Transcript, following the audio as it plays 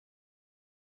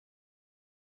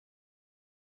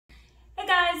Hey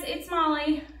guys, it's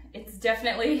Molly. It's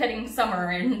definitely hitting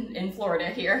summer in Florida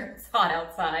here. It's hot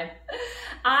outside.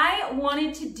 I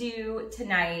wanted to do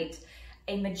tonight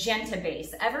a magenta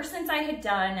base. Ever since I had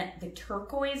done the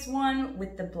turquoise one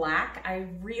with the black, I've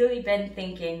really been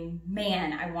thinking,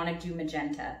 man, I want to do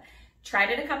magenta. Tried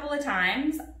it a couple of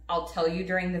times. I'll tell you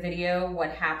during the video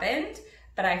what happened,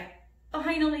 but I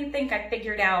finally think I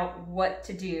figured out what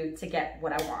to do to get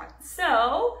what I want.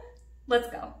 So let's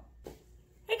go.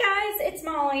 Hey guys, it's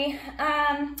Molly.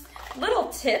 Little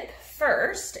tip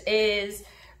first is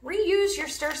reuse your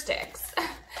stir sticks.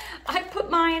 I put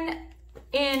mine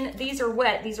in, these are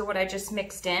wet, these are what I just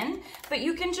mixed in, but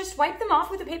you can just wipe them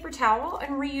off with a paper towel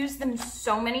and reuse them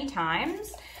so many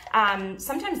times.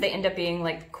 Sometimes they end up being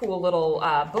like cool little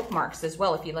bookmarks as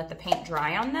well if you let the paint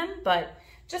dry on them, but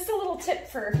just a little tip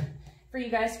for you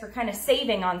guys for kind of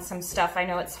saving on some stuff. I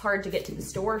know it's hard to get to the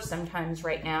store sometimes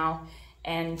right now.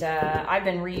 And I've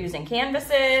been reusing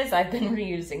canvases, I've been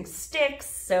reusing sticks,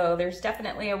 so there's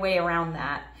definitely a way around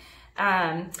that.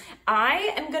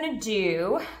 I am gonna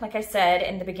do, like I said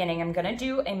in the beginning, I'm gonna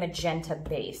do a magenta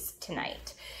base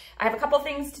tonight. I have a couple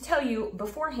things to tell you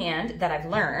beforehand that I've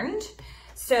learned.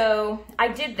 So I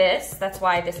did this, that's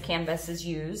why this canvas is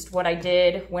used. What I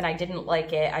did when I didn't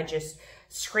like it, I just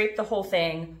scraped the whole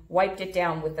thing, wiped it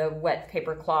down with a wet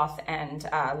paper cloth and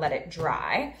let it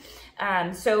dry.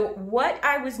 So what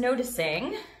I was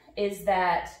noticing is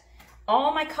that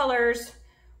all my colors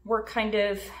were kind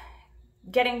of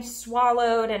getting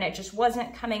swallowed and it just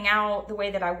wasn't coming out the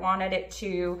way that I wanted it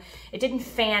to. It didn't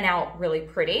fan out really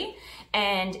pretty.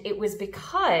 And it was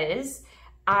because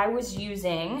I was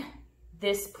using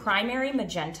this primary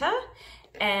magenta.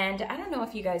 And I don't know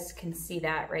if you guys can see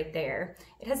that right there.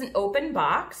 It has an open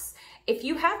box. If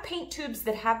you have paint tubes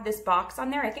that have this box on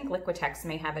there, I think Liquitex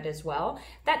may have it as well,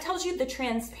 that tells you the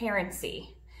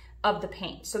transparency of the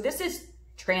paint. So this is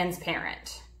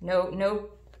transparent,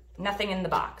 nothing in the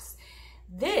box.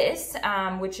 This,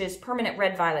 which is permanent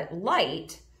red violet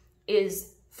light,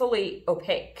 is fully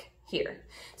opaque here.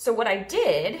 So what I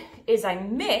did is I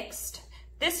mixed,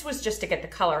 this was just to get the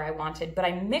color I wanted, but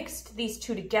I mixed these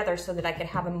two together so that I could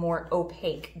have a more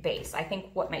opaque base. I think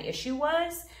what my issue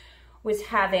was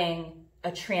having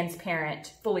a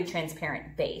transparent, fully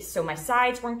transparent base. So my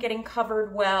sides weren't getting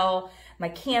covered well, my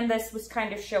canvas was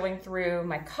kind of showing through,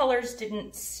 my colors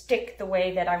didn't stick the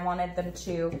way that I wanted them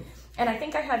to, and I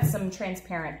think I had some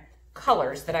transparent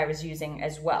colors that I was using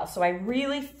as well. So I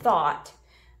really thought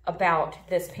about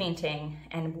this painting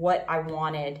and what I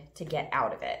wanted to get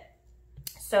out of it.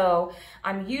 So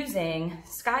I'm using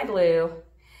Sky Blue,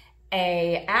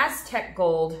 a Aztec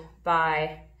Gold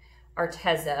by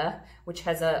ARTISTRY, which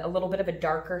has a little bit of a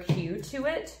darker hue to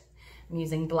it. I'm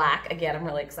using black. Again, I'm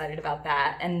really excited about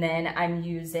that. And then I'm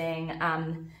using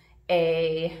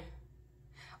a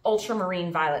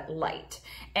ultramarine violet light.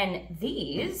 And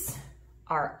these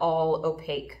are all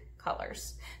opaque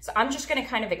colors. So I'm just gonna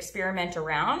kind of experiment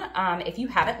around. If you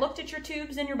haven't looked at your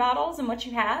tubes and your bottles and what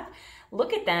you have,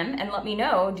 look at them and let me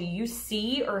know, do you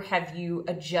see or have you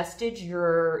adjusted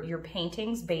your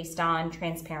paintings based on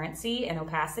transparency and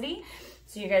opacity?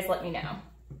 So you guys let me know.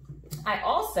 I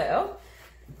also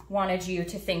wanted you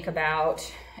to think about,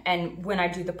 and when I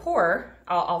do the pour,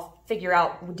 I'll figure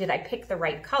out, did I pick the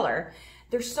right color?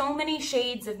 There's so many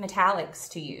shades of metallics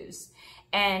to use.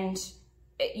 And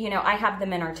you know, I have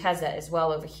them in ARTISTRY as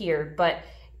well over here, but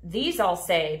these all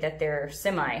say that they're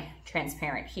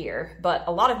semi-transparent here, but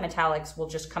a lot of metallics will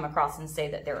just come across and say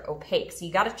that they're opaque. So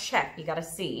you gotta check, you gotta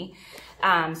see.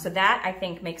 So that I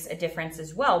think makes a difference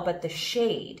as well, but the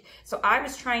shade. So I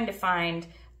was trying to find,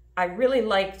 I really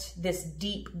liked this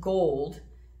deep gold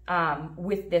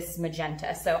with this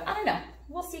magenta. So I don't know,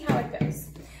 we'll see how it goes.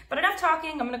 But enough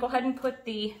talking, I'm gonna go ahead and put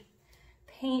the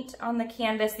paint on the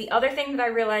canvas. The other thing that I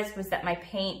realized was that my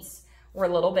paints were a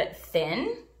little bit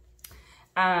thin.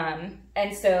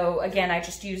 And so again, I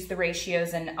just used the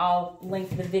ratios, and I'll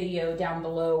link the video down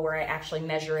below where I actually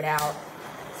measure it out.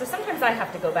 So sometimes I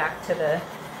have to go back to the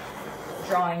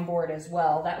drawing board as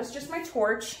well. That was just my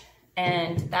torch,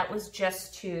 and that was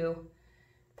just to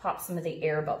pop some of the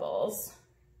air bubbles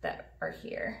that are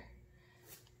here.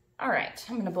 All right,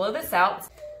 I'm gonna blow this out.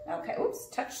 Okay, oops,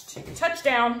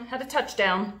 touchdown, had a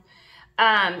touchdown.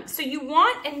 So you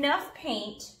want enough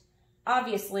paint.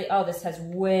 Obviously, oh, this has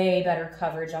way better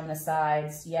coverage on the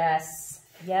sides. Yes,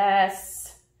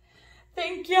 yes.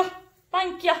 Thank you,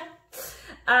 thank you.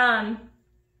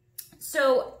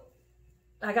 So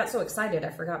I got so excited,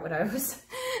 I forgot what I was.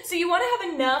 So you want to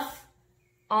have enough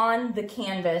on the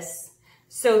canvas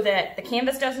so that the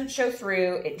canvas doesn't show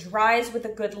through, it dries with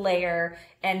a good layer,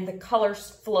 and the colors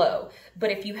flow. But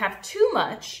if you have too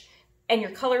much, and your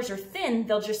colors are thin,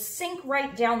 they'll just sink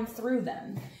right down through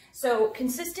them. So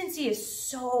consistency is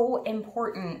so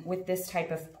important with this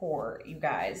type of pour, you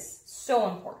guys. So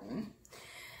important.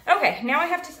 Okay, now I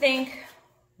have to think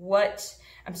what,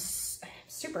 I'm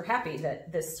super happy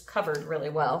that this covered really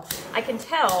well. I can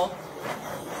tell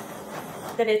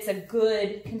that it's a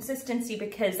good consistency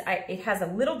because it has a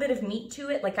little bit of meat to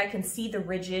it. Like I can see the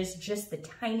ridges just the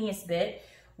tiniest bit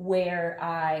where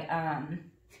I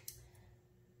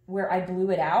blew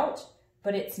it out,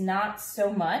 but it's not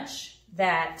so much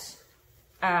that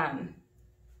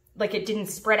like it didn't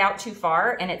spread out too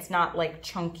far, and it's not like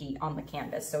chunky on the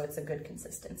canvas, so it's a good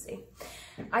consistency.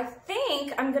 I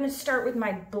think I'm gonna start with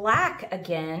my black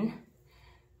again.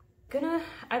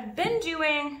 I've been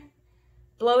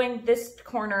blowing this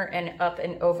corner and up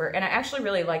and over, and I actually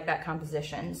really like that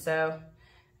composition, so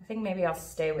I think maybe I'll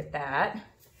stay with that.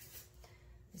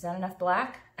 Is that enough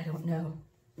black? I don't know.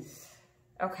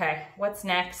 Okay, what's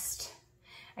next?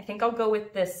 I think I'll go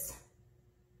with this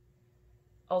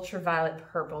ultraviolet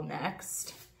purple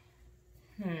next.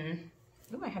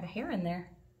 Ooh, I have a hair in there.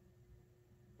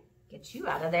 Get you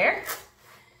out of there.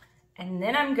 And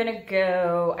then I'm gonna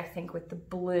go, I think, with the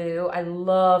blue. I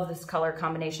love this color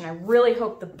combination. I really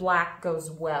hope the black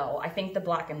goes well. I think the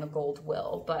black and the gold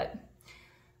will, but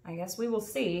I guess we will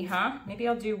see, huh? Maybe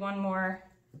I'll do one more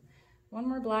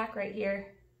black right here.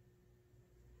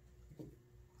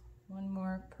 One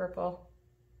more purple.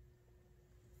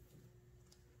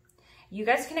 You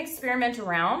guys can experiment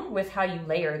around with how you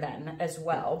layer them as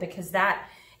well, because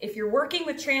if you're working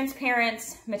with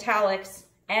transparents, metallics,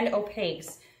 and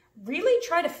opaques, really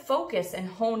try to focus and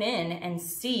hone in and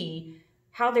see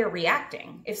how they're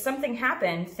reacting. If something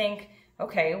happened, think,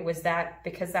 okay, was that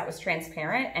because that was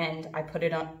transparent and I put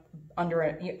it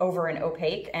over an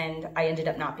opaque and I ended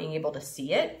up not being able to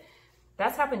see it?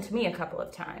 That's happened to me a couple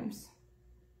of times.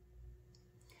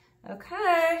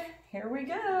 Okay, here we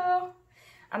go.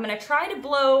 I'm gonna try to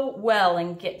blow well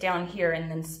and get down here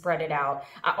and then spread it out.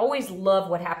 I always love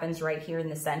what happens right here in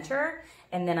the center,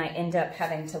 and then I end up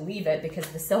having to leave it because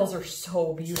the cells are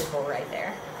so beautiful right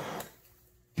there.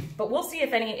 But we'll see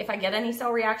if I get any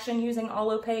cell reaction using all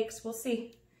opaques. We'll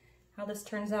see how this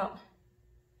turns out.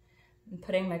 I'm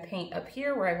putting my paint up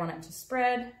here where I want it to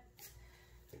spread.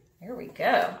 There we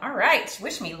go. All right,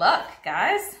 wish me luck,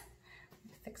 guys.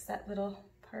 Fix that little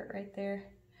part right there.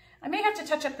 I may have to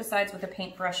touch up the sides with a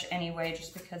paintbrush anyway,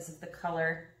 just because of the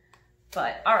color,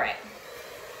 but all right.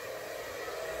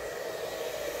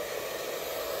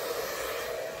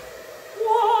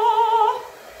 Whoa!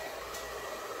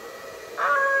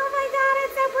 Oh my God,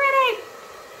 it's so pretty.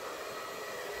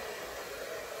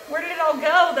 Where did it all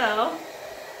go though?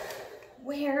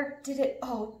 Where did it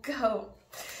all go?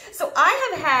 So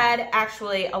I have had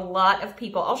actually a lot of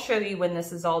people, I'll show you when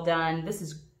this is all done. This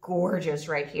is gorgeous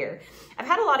right here. I've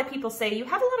had a lot of people say, you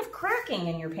have a lot of cracking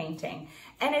in your painting,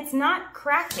 and it's not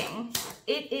cracking.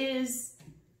 It is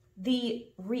the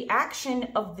reaction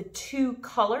of the two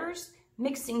colors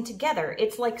mixing together.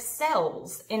 It's like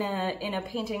cells in a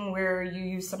painting where you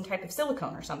use some type of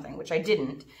silicone or something, which I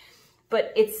didn't.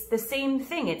 But it's the same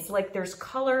thing. It's like there's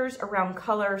colors around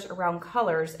colors around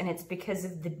colors, and it's because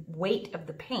of the weight of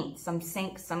the paint. Some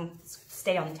sink, some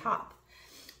stay on top.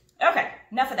 Okay,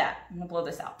 enough of that. I'm gonna blow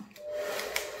this out.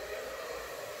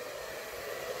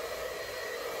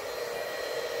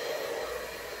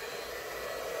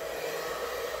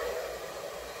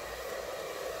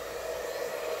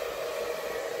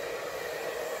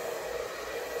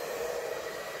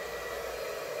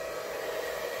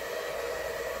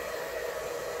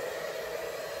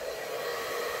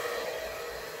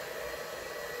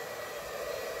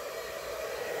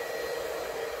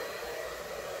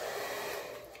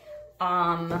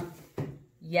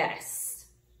 Yes.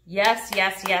 Yes,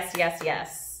 yes, yes, yes,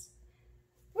 yes.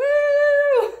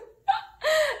 Woo!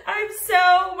 I'm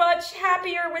so much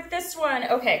happier with this one.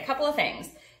 Okay, a couple of things.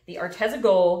 The Arteza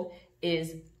Gold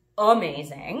is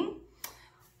amazing.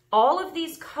 All of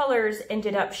these colors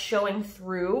ended up showing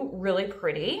through really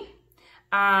pretty.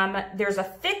 There's a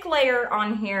thick layer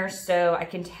on here, so I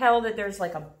can tell that there's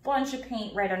like a bunch of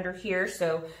paint right under here,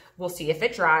 so we'll see if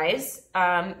it dries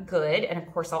good, and of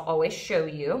course I'll always show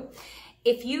you.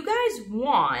 If you guys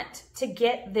want to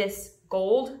get this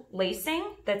gold lacing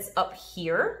that's up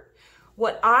here,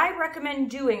 what I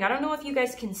recommend doing, I don't know if you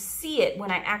guys can see it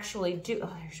when I actually do,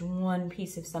 oh, there's one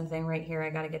piece of something right here, I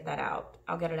gotta get that out.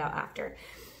 I'll get it out after.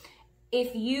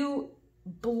 If you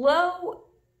blow,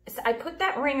 so I put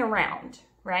that ring around,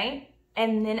 right?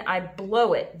 And then I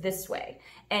blow it this way.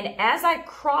 And as I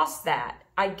cross that,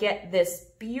 I get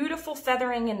this beautiful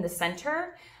feathering in the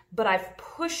center, but I've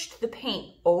pushed the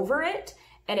paint over it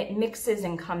and it mixes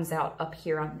and comes out up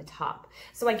here on the top.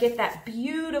 So I get that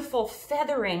beautiful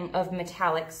feathering of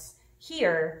metallics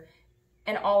here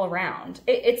and all around.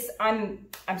 I'm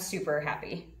super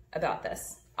happy about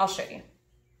this. I'll show you.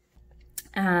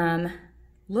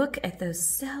 Look at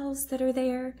those cells that are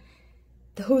there.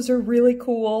 Those are really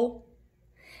cool.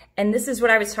 And this is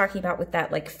what I was talking about with that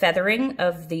like feathering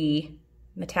of the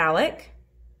metallic.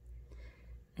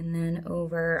 And then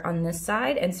over on this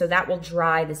side. And so that will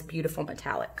dry this beautiful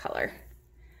metallic color.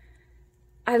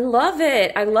 I love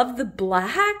it. I love the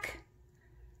black.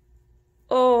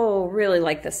 Oh, really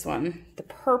like this one. The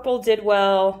purple did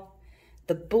well.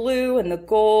 The blue and the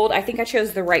gold. I think I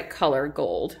chose the right color,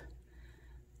 gold.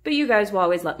 But you guys will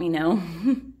always let me know.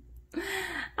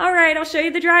 All right, I'll show you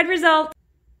the dried result.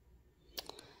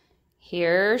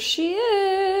 Here she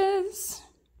is.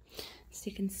 So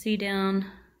you can see down.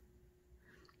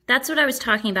 That's what I was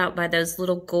talking about by those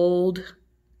little gold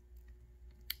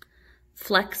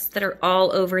flecks that are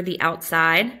all over the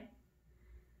outside.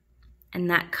 And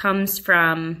that comes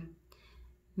from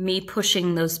me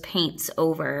pushing those paints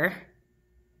over.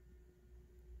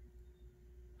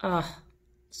 Oh,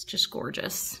 it's just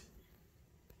gorgeous.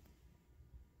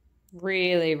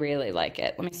 Really, really like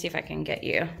it. Let me see if I can get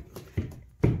you.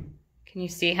 Can you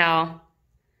see how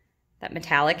that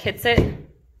metallic hits it?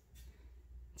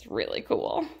 It's really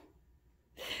cool.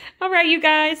 All right, you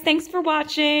guys, thanks for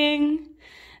watching.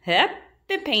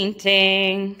 Happy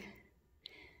painting.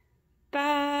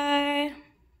 Bye.